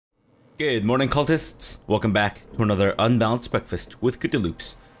Good morning, cultists. Welcome back to another Unbalanced Breakfast with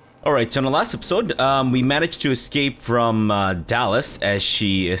CthuLoops. Alright, so in the last episode, we managed to escape from Dallas as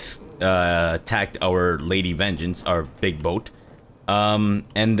she attacked our Lady Vengeance, our big boat. And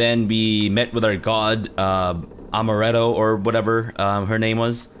then we met with our god, Amaretto, or whatever her name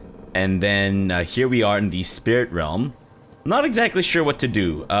was. And then here we are in the spirit realm. Not exactly sure what to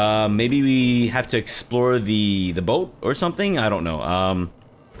do. Maybe we have to explore the boat or something? I don't know.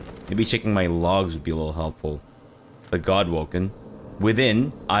 Maybe checking my logs would be a little helpful. The god woken.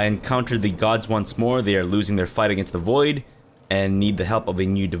 Within, I encountered the gods once more. They are losing their fight against the void and need the help of a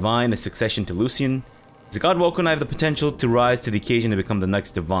new divine, a succession to Lucian. As a god woken, I have the potential to rise to the occasion to become the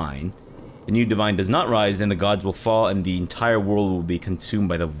next divine. If the new divine does not rise, then the gods will fall and the entire world will be consumed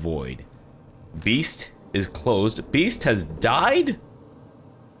by the void. Beast is closed. Beast has died?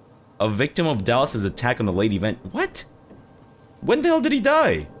 A victim of Dallas's attack on the Lady Vent. What? When the hell did he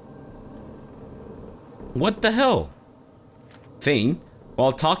die? What the hell? Fane,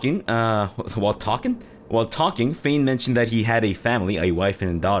 while talking, Fane mentioned that he had a family, a wife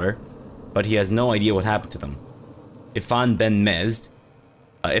and a daughter, but he has no idea what happened to them. Ifan Ben Mezd.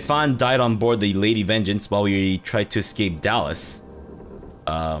 Ifan died on board the Lady Vengeance while we tried to escape Dallas.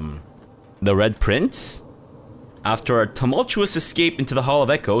 The Red Prince? After a tumultuous escape into the Hall of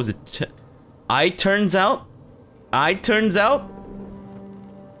Echoes, turns out,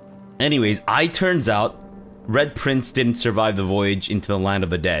 Red Prince didn't survive the voyage into the land of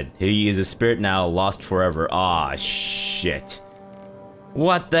the dead. He is a spirit now, lost forever. Ah, shit.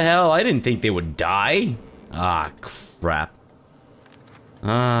 What the hell? I didn't think they would die. Ah, crap.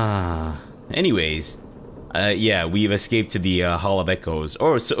 Anyways. Yeah, we've escaped to the Hall of Echoes.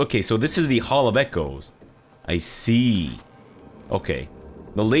 Okay, so this is the Hall of Echoes. I see. Okay.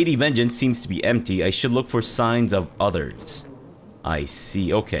 The Lady Vengeance seems to be empty. I should look for signs of others. I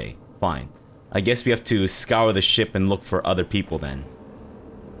see. Okay, fine. I guess we have to scour the ship and look for other people then.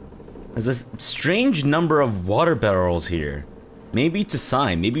 There's a strange number of water barrels here. Maybe it's a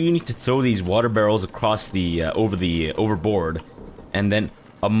sign. Maybe we need to throw these water barrels across the, overboard. And then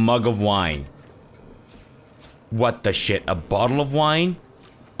a mug of wine. What the shit? A bottle of wine?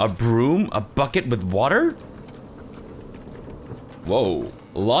 A broom? A bucket with water? Whoa.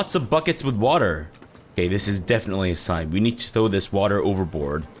 Lots of buckets with water. Okay, this is definitely a sign. We need to throw this water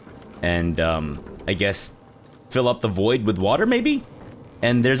overboard. And, I guess, fill up the void with water, maybe?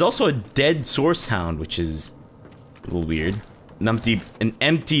 And there's also a dead source hound, which is a little weird. An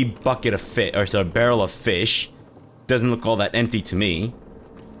empty bucket of fish, or sorry, barrel of fish. Doesn't look all that empty to me.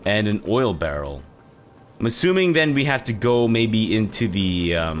 And an oil barrel. I'm assuming then we have to go maybe into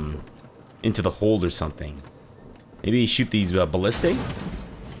the hold or something. Maybe shoot these ballistae?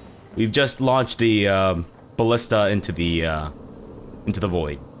 We've just launched the ballista into the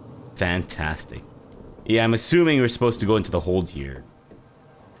void. Fantastic. Yeah, I'm assuming we're supposed to go into the hold here.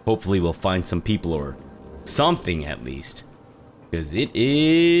 Hopefully we'll find some people or something at least. Because it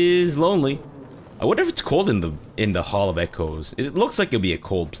is lonely. I wonder if it's cold in the Hall of Echoes. It looks like it'll be a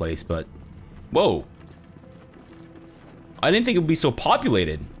cold place, but whoa. I didn't think it would be so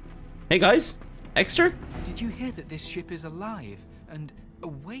populated. Hey guys, Exter? Did you hear that this ship is alive and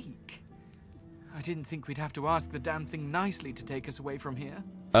awake? I didn't think we'd have to ask the damn thing nicely to take us away from here.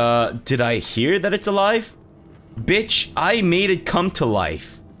 Did I hear that it's alive? Bitch, I made it come to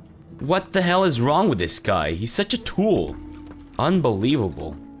life. What the hell is wrong with this guy? He's such a tool.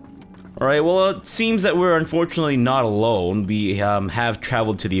 Unbelievable. Alright, well, it seems that we're unfortunately not alone. We, have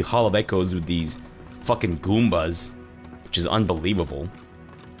traveled to the Hall of Echoes with these fucking Goombas. Which is unbelievable.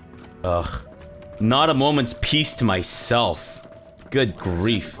 Ugh. Not a moment's peace to myself. Good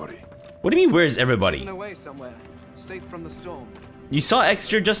grief. What do you mean, where's everybody? Away somewhere, safe from the storm. You saw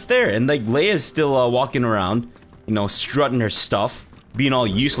Extra just there, and like Leia's still walking around, you know, strutting her stuff, being all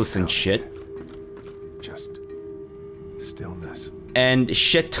useless and shit. Just stillness. And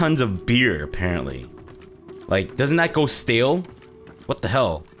shit tons of beer, apparently. Like, doesn't that go stale? What the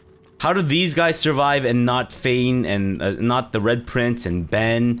hell? How do these guys survive and not Fane and not the Red Prince and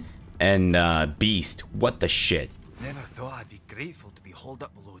Ben and Beast? What the shit? Never thought I'd be grateful to be hauled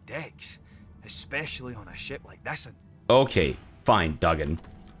up below decks, especially on a ship like this one. Okay, fine, Duggan.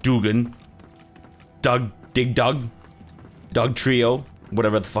 Doug Trio,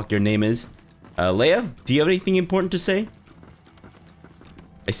 whatever the fuck your name is. Leia, do you have anything important to say?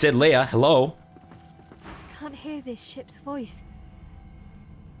 I said Leia, hello. I can't hear this ship's voice.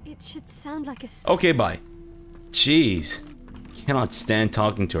 It should sound like a... Okay, bye. Jeez. Cannot stand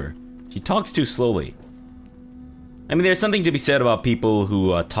talking to her. She talks too slowly. I mean, there's something to be said about people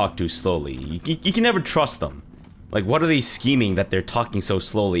who talk too slowly. You can never trust them. Like, what are they scheming that they're talking so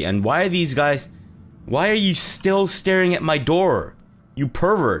slowly? And why are these guys... Why are you still staring at my door? You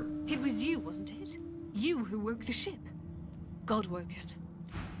pervert. It was you, wasn't it? You who woke the ship. God-woken.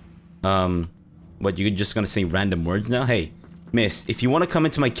 What, you're just gonna say random words now? Hey, miss, if you want to come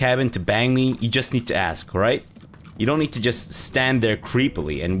into my cabin to bang me, you just need to ask, alright? You don't need to just stand there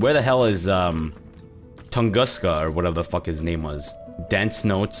creepily. And where the hell is, Tunguska, or whatever the fuck his name was? Dense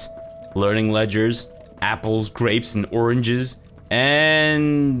notes, learning ledgers, apples, grapes, and oranges,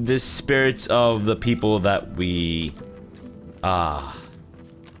 and the spirits of the people that we...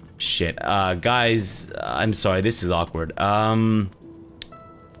 Shit. Guys, I'm sorry, this is awkward.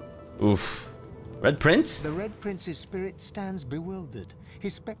 Oof. Red Prince? The Red Prince's spirit stands bewildered,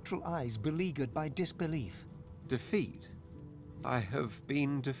 his spectral eyes beleaguered by disbelief. Defeat? I have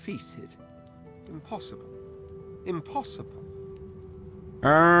been defeated. Impossible. Impossible.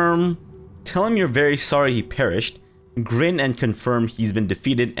 Tell him you're very sorry he perished, grin and confirm he's been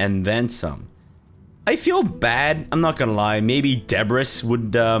defeated, and then some. I feel bad, I'm not gonna lie. Maybe Debris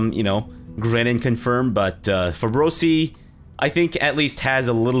would, you know, grin and confirm, but Fabrosi, I think, at least has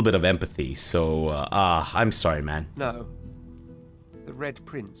a little bit of empathy, so, I'm sorry, man. No. The Red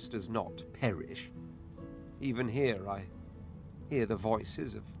Prince does not perish. Even here, I hear the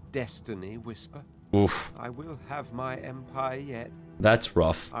voices of destiny whisper. Oof. I will have my empire yet. That's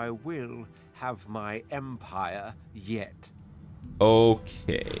rough. I will have my empire yet.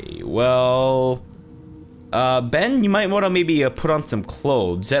 Okay, well... Ben, you might want to maybe put on some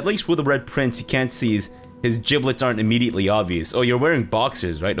clothes. At least with the Red Prince, you can't see his giblets aren't immediately obvious. Oh, you're wearing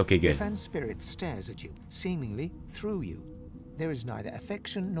boxers, right? Okay, good. Ifan's spirit stares at you, seemingly through you. There is neither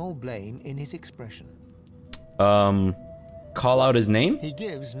affection nor blame in his expression. Call out his name? He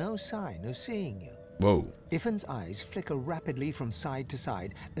gives no sign of seeing you. Whoa. Ifan's eyes flicker rapidly from side to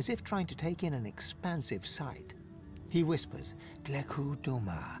side, as if trying to take in an expansive sight. He whispers, Gleku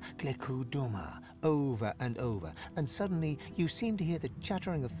Duma, over and over, and suddenly you seem to hear the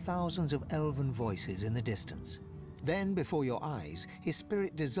chattering of thousands of elven voices in the distance. Then, before your eyes, his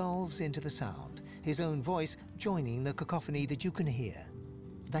spirit dissolves into the sound, his own voice joining the cacophony that you can hear.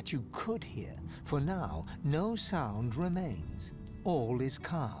 That you could hear, for now, no sound remains. All is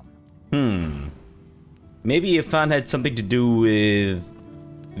calm. Maybe Ifan had something to do with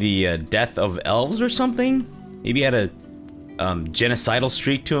the death of elves or something? Maybe he had a genocidal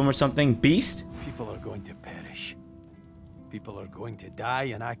streak to him or something? Beast? People are going to perish. People are going to die,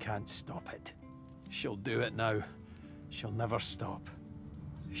 and I can't stop it. She'll do it now. She'll never stop.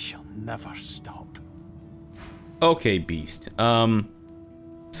 She'll never stop. Okay, Beast.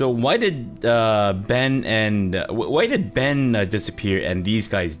 So why did Ben disappear and these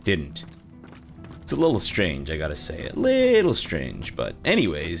guys didn't? It's a little strange, I gotta say. A little strange, but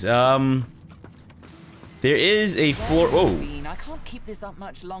anyways, there is a floor. Oh. I can't keep this up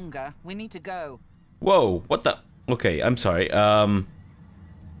much longer. We need to go. Whoa, what the? Okay, I'm sorry.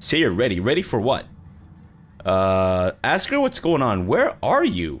 Say you're ready. Ready for what? Ask her what's going on. Where are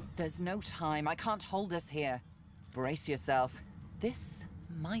you? There's no time. I can't hold us here. Brace yourself. This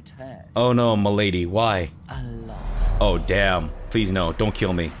might hurt. Oh no, milady, why? A lot. Oh damn. Please no, don't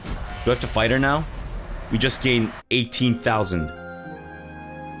kill me. Do I have to fight her now? We just gained 18,000.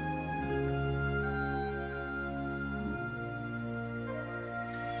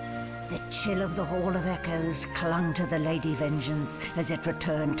 The chill of the Hall of Echoes clung to the Lady Vengeance as it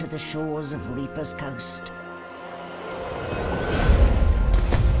returned to the shores of Reaper's Coast.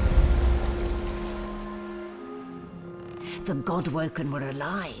 The Godwoken were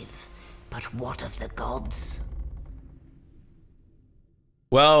alive, but what of the gods?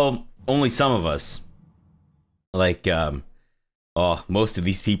 Well, only some of us. Like, oh, most of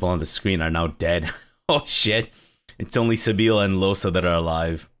these people on the screen are now dead. Oh shit. It's only Sabila and Losa that are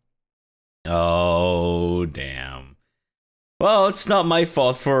alive. Oh, damn. Well, it's not my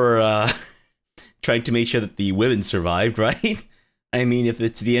fault for, trying to make sure that the women survived, right? I mean, if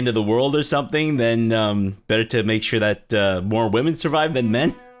it's the end of the world or something, then, better to make sure that, more women survive than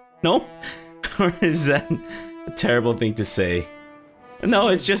men? No? Or is that a terrible thing to say? No,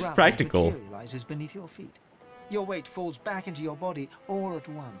 it's just practical. Materializes beneath your feet. Your weight falls back into your body all at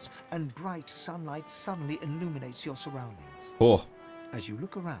once, and bright sunlight suddenly illuminates your surroundings. Oh. As you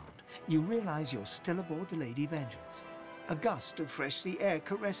look around, you realize you're still aboard the Lady Vengeance. A gust of fresh sea air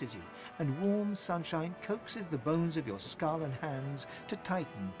caresses you, and warm sunshine coaxes the bones of your skull and hands to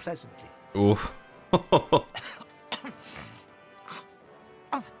tighten pleasantly. Oof.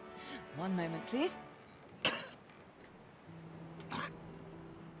 One moment, please.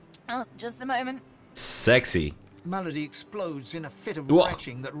 Oh, just a moment. Sexy. Melody explodes in a fit of Whoa.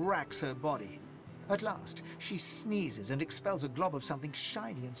 retching that racks her body. At last, she sneezes and expels a glob of something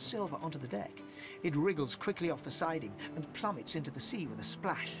shiny and silver onto the deck. It wriggles quickly off the siding and plummets into the sea with a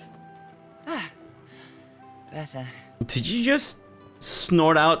splash. Better. Did you just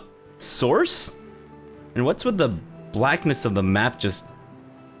snort out source? And what's with the blackness of the map just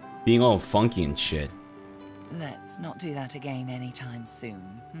being all funky and shit? Let's not do that again anytime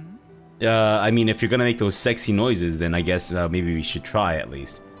soon. I mean, if you're gonna make those sexy noises, then I guess maybe we should try at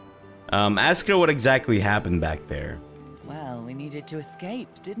least. Ask her what exactly happened back there. Well, we needed to escape,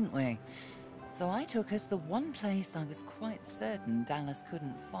 didn't we? So I took us the one place I was quite certain Dallas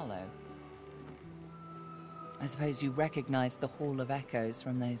couldn't follow. I suppose you recognized the Hall of Echoes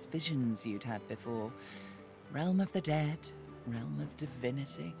from those visions you'd had before. Realm of the Dead, Realm of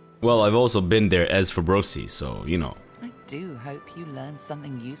Divinity. Well, I've also been there as Fabrosi, so, you know. I do hope you learned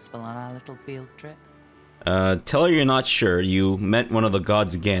something useful on our little field trip. Tell her you're not sure. You met one of the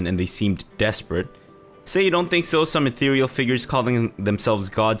gods again and they seemed desperate. Say you don't think so. Some ethereal figures calling themselves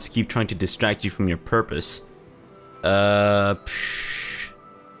gods keep trying to distract you from your purpose.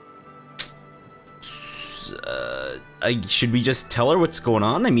 Should we just tell her what's going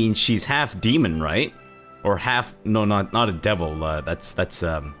on? I mean, she's half demon, right? Or half... No, not a devil. That's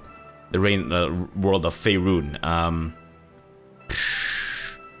the world of Faerun.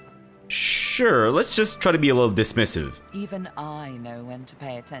 Sure, let's just try to be a little dismissive. Even I know when to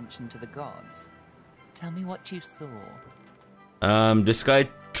pay attention to the gods. Tell me what you saw. Describe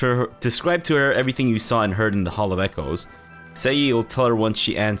to her everything you saw and heard in the Hall of Echoes. Say you'll tell her once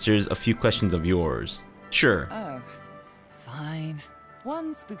she answers a few questions of yours. Sure. Oh, fine.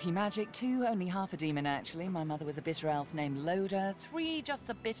 1, spooky magic. 2, only half a demon actually. My mother was a bitter elf named Loda. 3, just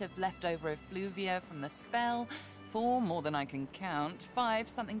a bit of leftover effluvia from the spell. 4, more than I can count. 5,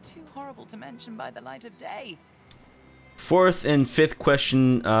 something too horrible to mention by the light of day. 4th and 5th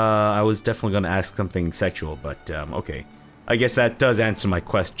question, I was definitely gonna ask something sexual, but okay. I guess that does answer my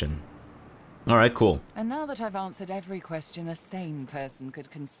question. Alright, cool. And now that I've answered every question a sane person could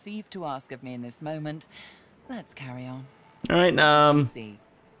conceive to ask of me in this moment, let's carry on. Alright, What did you see?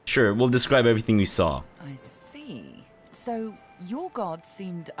 sure, we'll describe everything we saw. I see. So, your god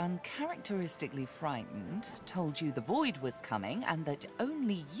seemed uncharacteristically frightened, told you the void was coming, and that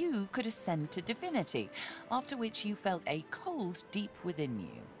only you could ascend to divinity, after which you felt a cold deep within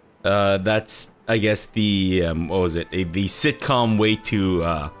you. That's, I guess, the, what was it? The sitcom way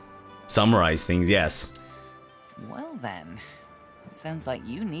to, summarize things, yes. Well then, it sounds like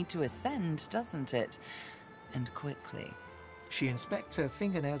you need to ascend, doesn't it? And quickly. She inspects her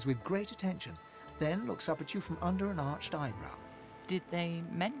fingernails with great attention, then looks up at you from under an arched eyebrow. Did they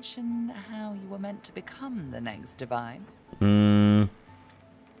mention how you were meant to become the next divine?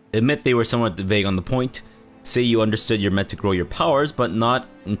 Admit they were somewhat vague on the point. Say you understood you're meant to grow your powers, but not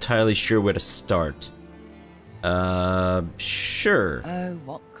entirely sure where to start. Sure. Oh,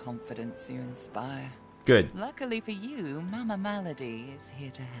 what confidence you inspire. Good. Luckily for you, Mama Malady is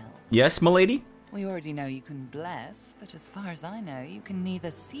here to help. Yes, m'lady? We already know you can bless, but as far as I know, you can neither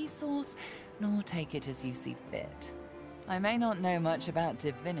see source nor take it as you see fit. I may not know much about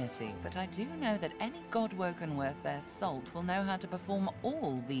divinity, but I do know that any godwoken worth their salt will know how to perform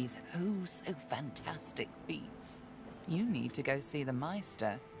all these so fantastic feats. You need to go see the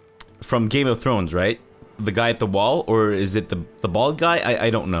Meister. From Game of Thrones, right? The guy at the wall? Or is it the bald guy? I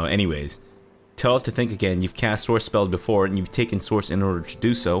don't know. Anyways. Tell her to think again. You've cast source spells before, and you've taken source in order to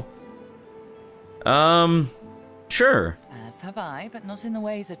do so. Sure. As have I, but not in the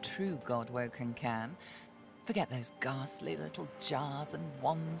ways a true godwoken can. Forget those ghastly little jars and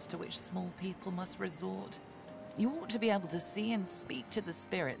wands to which small people must resort. You ought to be able to see and speak to the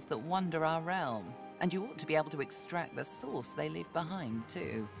spirits that wander our realm, and you ought to be able to extract the source they leave behind,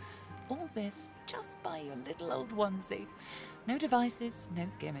 too. All this just by your little old onesie. No devices, no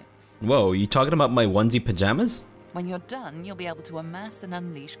gimmicks. Whoa, you talking about my onesie pajamas? When you're done, you'll be able to amass and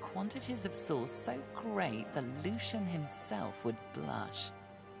unleash quantities of source so great the Lucian himself would blush.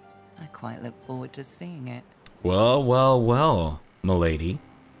 I quite look forward to seeing it. Well, well, well, m'lady.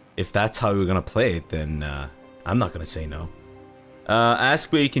 If that's how we're gonna play it, then I'm not gonna say no.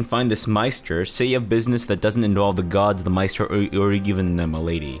 Ask where you can find this Meister. Say you have business that doesn't involve the gods, the Meister, or even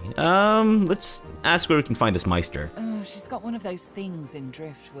m'lady. Let's ask where we can find this Meister. Oh, she's got one of those things in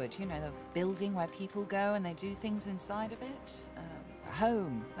Driftwood. You know, the building where people go and they do things inside of it? A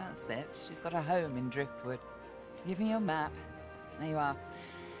home, that's it. She's got a home in Driftwood. Give me your map. There you are.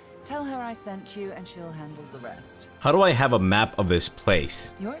 Tell her I sent you and she'll handle the rest. How do I have a map of this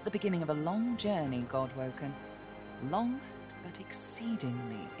place? You're at the beginning of a long journey, Godwoken. Long, but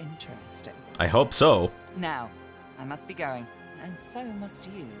exceedingly interesting. I hope so. Now, I must be going, and so must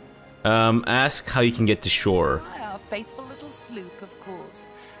you. Ask how you can get to shore. By our faithful little sloop, of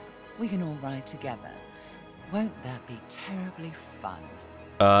course. We can all ride together. Won't that be terribly fun?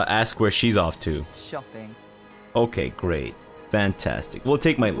 Ask where she's off to. Shopping. Okay, great. Fantastic. We'll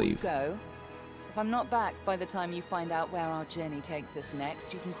take my leave. Go. If I'm not back by the time you find out where our journey takes us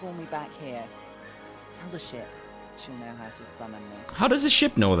next, you can call me back here. Tell the ship. She'll know how to summon me. How does the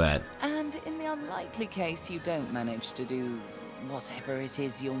ship know that? And in the unlikely case you don't manage to do whatever it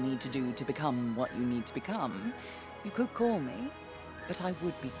is you'll need to do to become what you need to become, you could call me, but I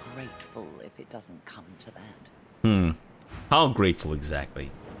would be grateful if it doesn't come to that. How grateful exactly?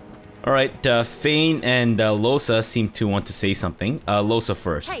 Alright, Fane and Losa seem to want to say something. Losa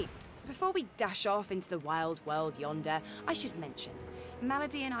first. Hey, before we dash off into the wild world yonder, I should mention,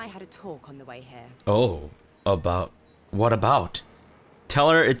 Malady and I had a talk on the way here. Oh, about... What about? Tell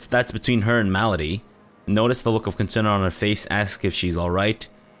her that's between her and Malady. Notice the look of concern on her face. Ask if she's alright.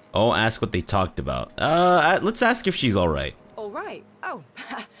 Oh, ask what they talked about. Let's ask if she's alright. Alright? Oh,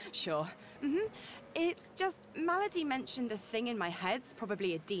 sure. It's just, Malady mentioned a thing in my head's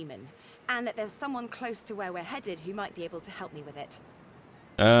probably a demon, and that there's someone close to where we're headed who might be able to help me with it.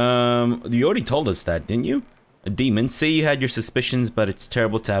 You already told us that, didn't you? A demon. Say you had your suspicions, but it's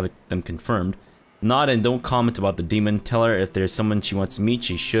terrible to have them confirmed. Nod and don't comment about the demon. Tell her if there's someone she wants to meet,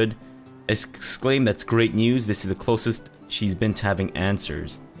 she should. Exclaim that's great news. This is the closest she's been to having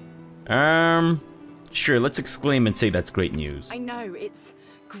answers. Sure, let's exclaim and say that's great news. I know, it's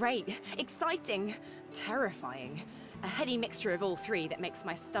great, exciting, terrifying. A heady mixture of all three that makes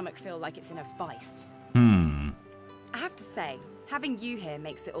my stomach feel like it's in a vice. I have to say, having you here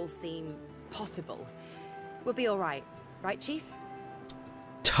makes it all seem possible. We'll be alright, right, Chief?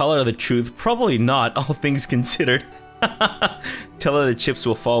 Tell her the truth. Probably not, all things considered. Tell her the chips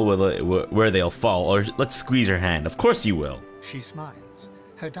will fall where they'll fall, or let's squeeze her hand. Of course you will. She smiles,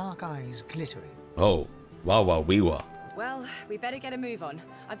 her dark eyes glittering. Oh, wow, wow, wee wah. Well, we better get a move on.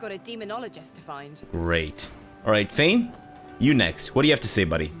 I've got a demonologist to find. Great. Alright, Fane, you next. What do you have to say,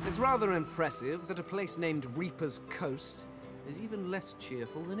 buddy? It's rather impressive that a place named Reaper's Coast is even less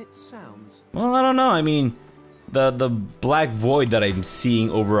cheerful than it sounds. Well, I don't know. I mean, the black void that I'm seeing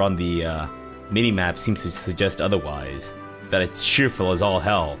over on the minimap seems to suggest otherwise. That it's cheerful as all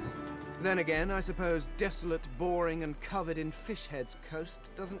hell. Then again, I suppose desolate, boring, and covered in fish heads coast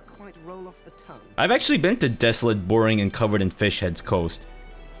doesn't quite roll off the tongue. I've actually been to desolate, boring, and covered in fish heads coast.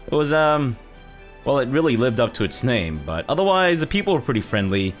 It was, well, it really lived up to its name, but otherwise, the people were pretty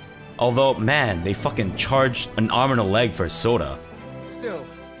friendly. Although, man, they fucking charged an arm and a leg for soda. Still,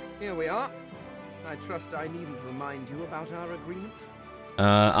 here we are. I trust I needn't remind you about our agreement.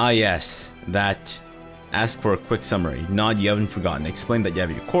 Yes. That. Ask for a quick summary. Nod, you haven't forgotten. Explain that you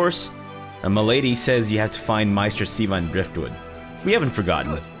have your course. Milady says you have to find Meister Siva and Driftwood. We haven't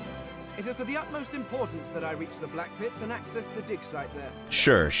forgotten. Good. It is of the utmost importance that I reach the Black Pits and access the dig site there.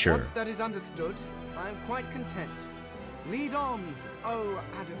 Sure. Once that is understood, I am quite content. Lead on, oh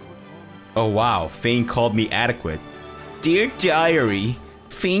adequate one. Oh wow, Fane called me adequate. Dear Diary,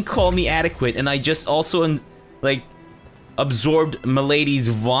 Fane called me adequate, and I just also, like, absorbed Milady's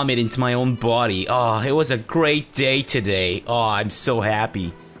vomit into my own body. Oh, it was a great day today. Oh, I'm so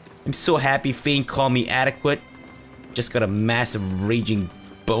happy. I'm so happy Fane called me adequate. Just got a massive raging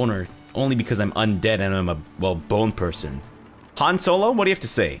boner, only because I'm undead and I'm a, well, bone person. Han Solo, what do you have to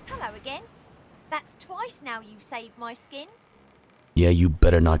say? Hello again. That's twice now you've saved my skin. Yeah, you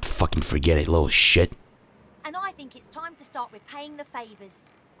better not fucking forget it, little shit. And I think it's time to start repaying the favours.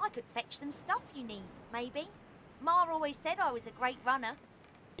 I could fetch some stuff you need, maybe. Ma always said I was a great runner.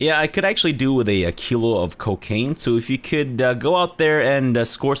 Yeah, I could actually do with a kilo of cocaine, so if you could go out there and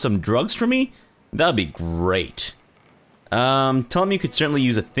score some drugs for me, that'd be great. Tell me you could certainly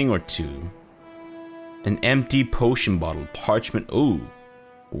use a thing or two. An empty potion bottle, parchment, ooh.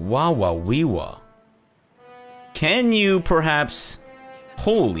 Wow, wow, wee wah. Can you perhaps...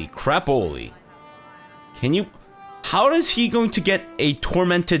 Holy crap-oly. Can you... How is he going to get a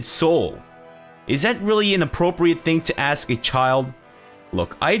tormented soul? Is that really an appropriate thing to ask a child?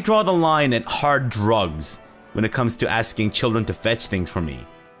 Look, I draw the line at hard drugs when it comes to asking children to fetch things for me.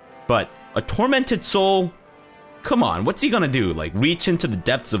 But a tormented soul? Come on, what's he gonna do? Like, reach into the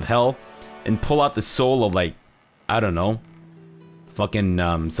depths of hell and pull out the soul of, like, I don't know,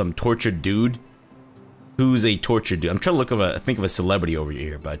 fucking, some tortured dude? Who's a tortured dude? I'm trying to think of a celebrity over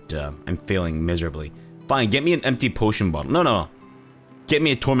here, but I'm failing miserably. Fine, get me an empty potion bottle. No. Get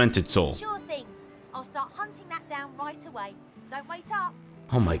me a tormented soul. Sure thing. I'll start hunting that down right away. Don't wait up.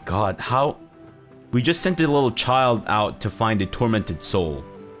 Oh my god, how? We just sent a little child out to find a tormented soul.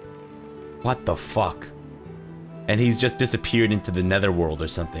 What the fuck? And he's just disappeared into the netherworld or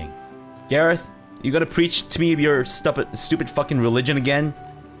something. Gareth, you gotta preach to me your stupid fucking religion again?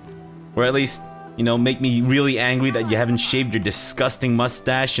 Or at least, you know, make me really angry that you haven't shaved your disgusting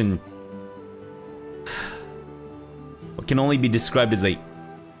mustache and... what can only be described as a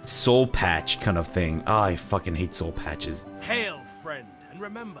soul patch kind of thing. Ah, I fucking hate soul patches. Hail, friend, and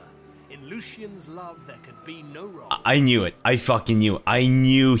remember, in Lucian's love there could be no wrong. I knew it. I fucking knew it. I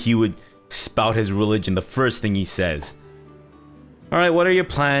knew he would spout his religion the first thing he says. Alright, what are your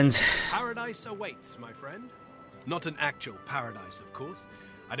plans? Paradise awaits, my friend. Not an actual paradise, of course.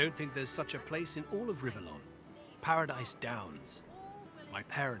 I don't think there's such a place in all of Rivellon. Paradise Downs. My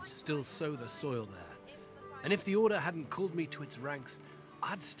parents still sow the soil there. And if the Order hadn't called me to its ranks,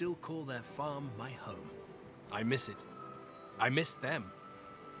 I'd still call their farm my home. I miss it. I miss them.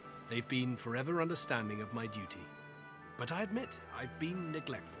 They've been forever understanding of my duty. But I admit, I've been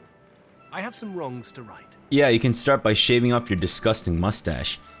neglectful. I have some wrongs to right. Yeah, you can start by shaving off your disgusting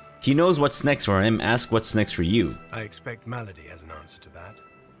mustache. He knows what's next for him, ask what's next for you. I expect Malady has an answer to that.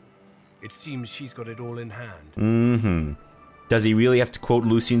 It seems she's got it all in hand. Mm-hmm. Does he really have to quote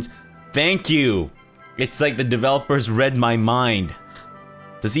Lucian's? Thank you! It's like the developers read my mind.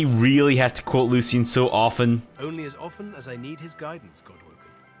 Does he really have to quote Lucian so often? Only as often as I need his guidance,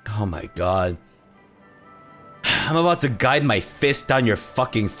 Godwoken. Oh my god. I'm about to guide my fist down your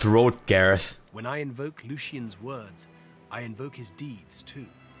fucking throat, Gareth. When I invoke Lucian's words, I invoke his deeds too.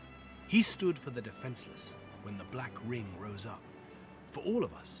 He stood for the defenseless when the Black Ring rose up. For all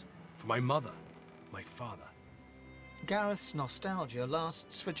of us. For my mother, my father. Gareth's nostalgia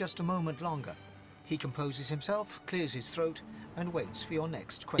lasts for just a moment longer. He composes himself, clears his throat, and waits for your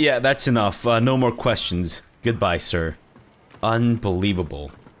next question. Yeah, that's enough. No more questions. Goodbye, sir.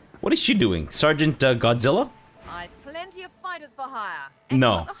 Unbelievable. What is she doing? Sergeant Godzilla? I've plenty of fighters for hire.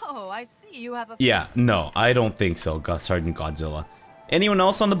 No. Oh, I see you have a... Yeah, no, I don't think so, Sergeant Godzilla. Anyone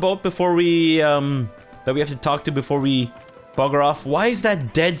else on the boat before we, that we have to talk to before we bugger off? Why is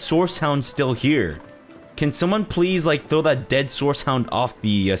that dead sourcehound still here? Can someone please, like, throw that dead sourcehound off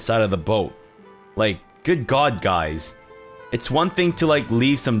the side of the boat? Like, good god, guys. It's one thing to, like,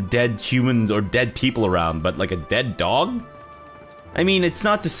 leave some dead humans or dead people around, but, like, a dead dog? I mean, it's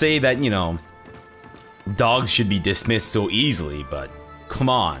not to say that, you know, dogs should be dismissed so easily, but come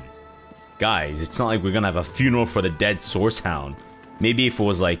on. Guys, it's not like we're gonna have a funeral for the dead sourcehound. Maybe if it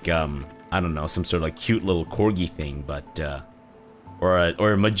was, like, I don't know, some sort of, like, cute little corgi thing, but, or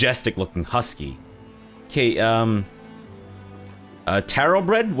a majestic-looking husky. Okay, taro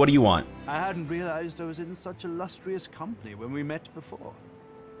bread? What do you want? I hadn't realized I was in such illustrious company when we met before.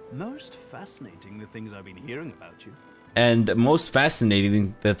 Most fascinating, the things I've been hearing about you. And most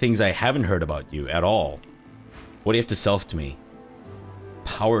fascinating, the things I haven't heard about you at all. What do you have to sell to me?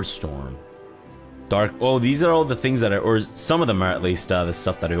 Power Storm. Dark... Oh, these are all the things that are... Or some of them are at least the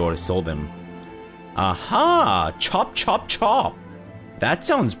stuff that I already sold him. Aha! Chop, chop, chop! That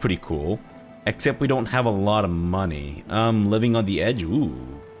sounds pretty cool. Except we don't have a lot of money. Living on the edge.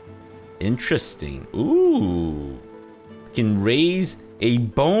 Ooh. Interesting. Ooh. We can raise a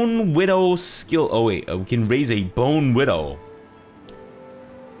Bone Widow skill. Oh wait, we can raise a Bone Widow.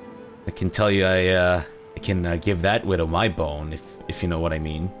 I can tell you I can give that widow my bone, if you know what I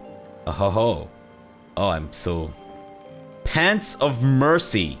mean. Oh ho. Oh, I'm so... Pants of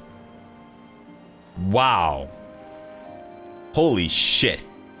Mercy. Wow. Holy shit.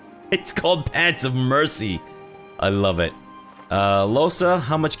 It's called Pants of Mercy. I love it. Losa,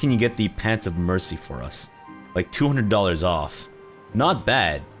 how much can you get the Pants of Mercy for us? Like $200 off. Not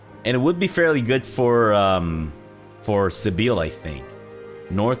bad. And it would be fairly good for Sebille, I think.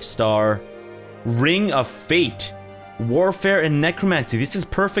 North Star. Ring of Fate. Warfare and Necromancy. This is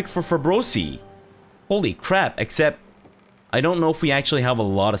perfect for Fabrosi. Holy crap, except I don't know if we actually have a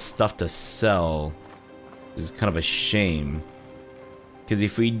lot of stuff to sell. This is kind of a shame. Because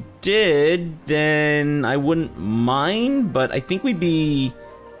if we did, then I wouldn't mind, but I think we'd be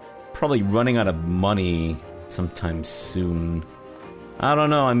probably running out of money sometime soon. I don't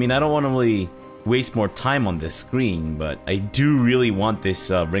know, I mean, I don't want to really waste more time on this screen, but I do really want this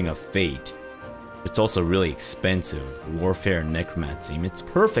Ring of Fate. It's also really expensive. Warfare and Necromancy. It's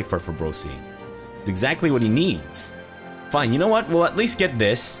perfect for Fabrosi. It's exactly what he needs. Fine, you know what? We'll at least get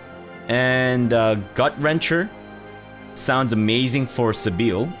this. And Gut Wrencher sounds amazing for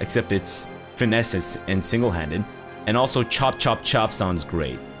Sebille, except it's finesse and single-handed. And also Chop Chop Chop sounds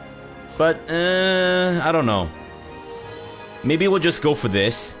great. But, I don't know. Maybe we'll just go for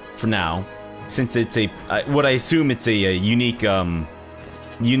this, for now. Since it's a, what I assume it's a unique,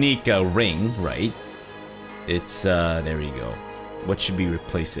 unique ring, right? It's, there you go. What should we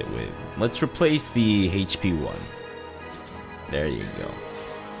replace it with? Let's replace the HP one. There you go.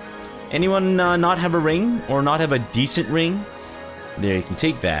 Anyone not have a ring or not have a decent ring? There, you can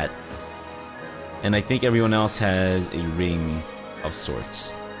take that. And I think everyone else has a ring of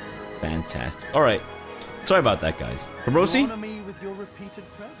sorts. Fantastic. All right. Sorry about that, guys. Fabrosi? Honor me with your repeated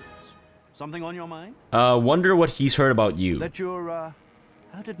presence. Something on your mind? Wonder what he's heard about you. That you're,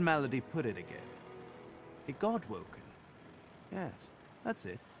 how did Malady put it again? A god-woken. Yes, that's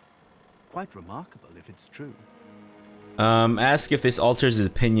it. Quite remarkable if it's true. Ask if this alters his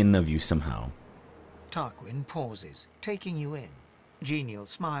opinion of you somehow. Tarquin pauses, taking you in. Genial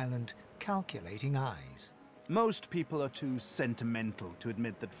smile and calculating eyes. Most people are too sentimental to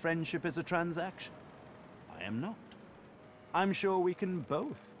admit that friendship is a transaction. I am not. I'm sure we can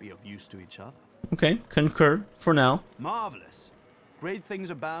both be of use to each other. Okay, concur for now. Marvelous. Great things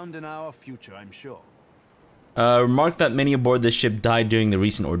abound in our future, I'm sure. Remark that many aboard this ship died during the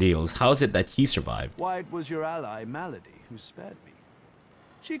recent ordeals. How is it that he survived? Why, it was your ally, Malady, who spared me.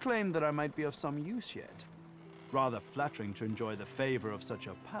 She claimed that I might be of some use yet. Rather flattering to enjoy the favor of such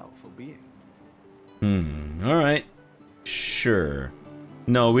a powerful being. Alright. Sure.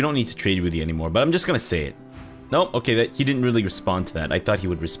 No, we don't need to trade with you anymore, but I'm just gonna say it. Nope, okay, he didn't really respond to that. I thought he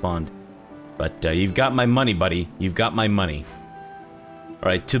would respond. But you've got my money, buddy. You've got my money.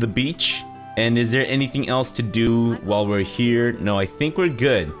 Alright, to the beach. And is there anything else to do while we're here? No, I think we're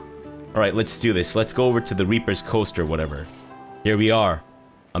good. Alright, let's do this. Let's go over to the Reaper's Coast or whatever. Here we are.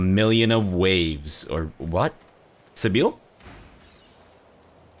 1,000,000 of waves. Or what? Sibyl?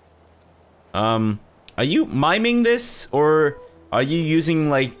 Are you miming this? Or are you using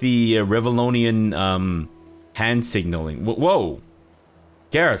like the Rivellonian hand signaling? Whoa!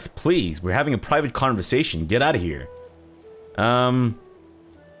 Gareth, please. We're having a private conversation. Get out of here.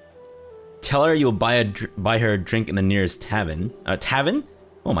 Tell her you'll buy her a drink in the nearest tavern. Tavern?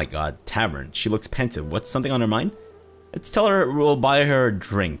 Oh my god, tavern. She looks pensive. What's something on her mind? Let's tell her we'll buy her a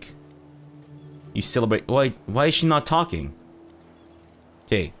drink. You celebrate. Why is she not talking?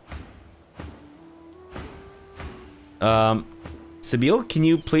 Okay. Sibyl, can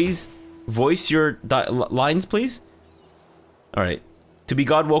you please voice your lines, please? Alright. To be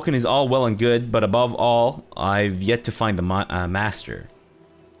God-woken is all well and good, but above all, I've yet to find the master.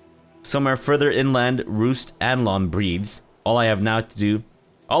 Somewhere further inland, Roost Anlon breathes. All I have to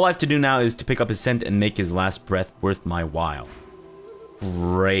do now is to pick up his scent and make his last breath worth my while.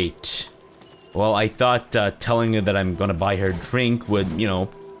 Great. Well, I thought telling her that I'm gonna buy her a drink would, you know,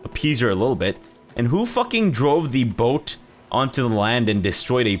 appease her a little bit. And who fucking drove the boat onto the land and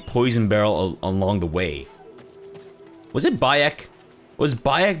destroyed a poison barrel along the way? Was it Bayek? Was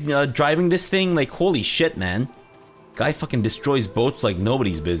Bayek driving this thing? Like, holy shit, man. Guy fucking destroys boats like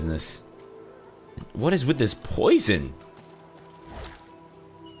nobody's business. What is with this poison?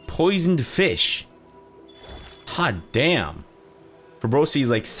 Poisoned fish. Hot damn. Fabrosi's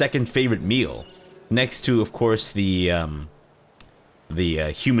like second favorite meal. Next to, of course, the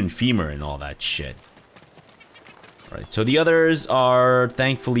human femur and all that shit. Alright, so the others are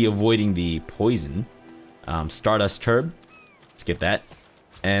thankfully avoiding the poison. Stardust herb. Let's get that.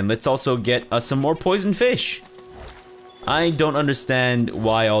 And let's also get us some more poisoned fish. I don't understand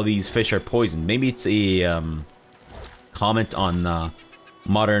why all these fish are poisoned. Maybe it's a comment on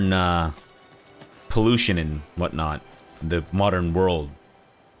modern pollution and whatnot. The modern world.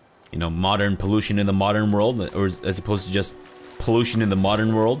 You know, modern pollution in the modern world, or as opposed to just pollution in the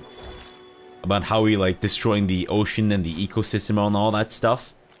modern world. About how we like destroying the ocean and the ecosystem and all that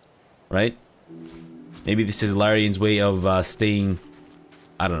stuff. Right? Maybe this is Larian's way of staying,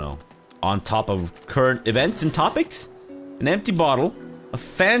 I don't know, on top of current events and topics? An empty bottle, a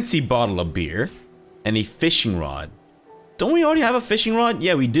fancy bottle of beer, and a fishing rod. Don't we already have a fishing rod?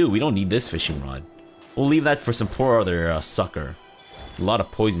 Yeah, we do. We don't need this fishing rod. We'll leave that for some poor other sucker. A lot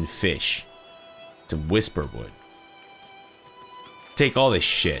of poisoned fish. Some whisper wood. Take all this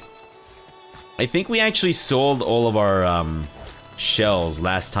shit. I think we actually sold all of our shells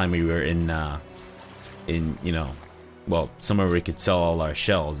last time we were in you know, well, somewhere where we could sell all our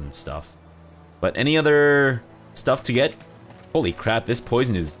shells and stuff. But any other stuff to get? Holy crap, this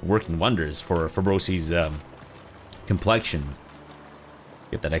poison is working wonders for Fabrosi's complexion.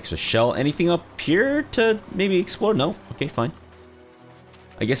 Get that extra shell. Anything up here to maybe explore? No? Okay, fine.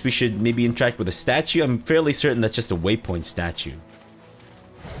 I guess we should maybe interact with a statue. I'm fairly certain that's just a waypoint statue.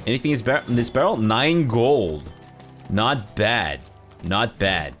 Anything in this barrel? 9 gold. Not bad. Not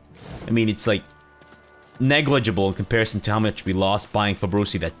bad. I mean, it's like negligible in comparison to how much we lost buying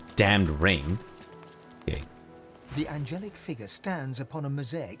Fabrosi that damned ring. Okay. The angelic figure stands upon a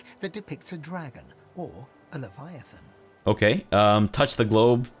mosaic that depicts a dragon or a leviathan. Okay. Touch the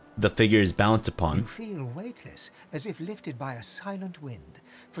globe the figures bounce upon. You feel weightless, as if lifted by a silent wind.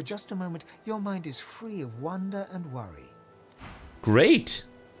 For just a moment, your mind is free of wonder and worry. Great.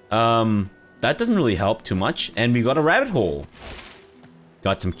 That doesn't really help too much. And we got a rabbit hole.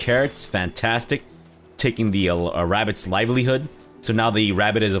 Got some carrots. Fantastic. Taking the rabbit's livelihood. So now the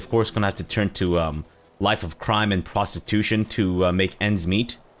rabbit is, of course, going to have to turn to life of crime and prostitution to make ends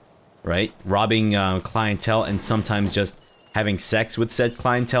meet. Right? Robbing clientele and sometimes just having sex with said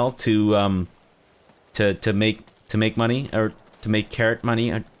clientele to make money, or to make carrot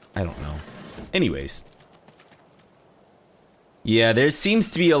money. I don't know. Anyways. Yeah, there seems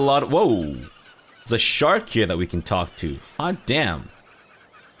to be a lot of... Whoa! There's a shark here that we can talk to. Hot damn.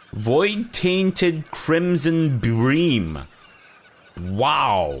 Void Tainted Crimson Bream.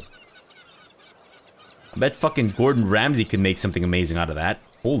 Wow. I bet fucking Gordon Ramsay could make something amazing out of that.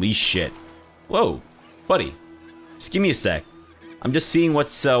 Holy shit. Whoa. Buddy. Just give me a sec. I'm just seeing what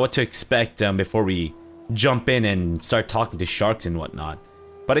to expect before we jump in and start talking to sharks and whatnot.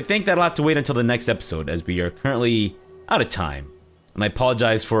 But I think that'll have to wait until the next episode, as we are currently out of time. And I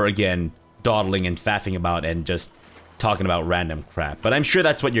apologize for, again, dawdling and faffing about and just talking about random crap. But I'm sure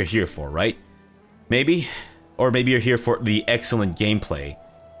that's what you're here for, right? Maybe? Or maybe you're here for the excellent gameplay.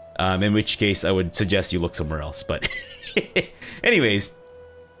 In which case, I would suggest you look somewhere else. But anyways,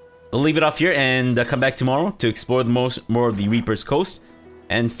 I'll leave it off here and come back tomorrow to explore more of the Reaper's Coast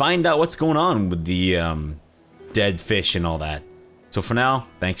and find out what's going on with the dead fish and all that. So for now,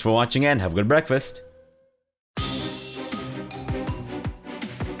 thanks for watching and have a good breakfast.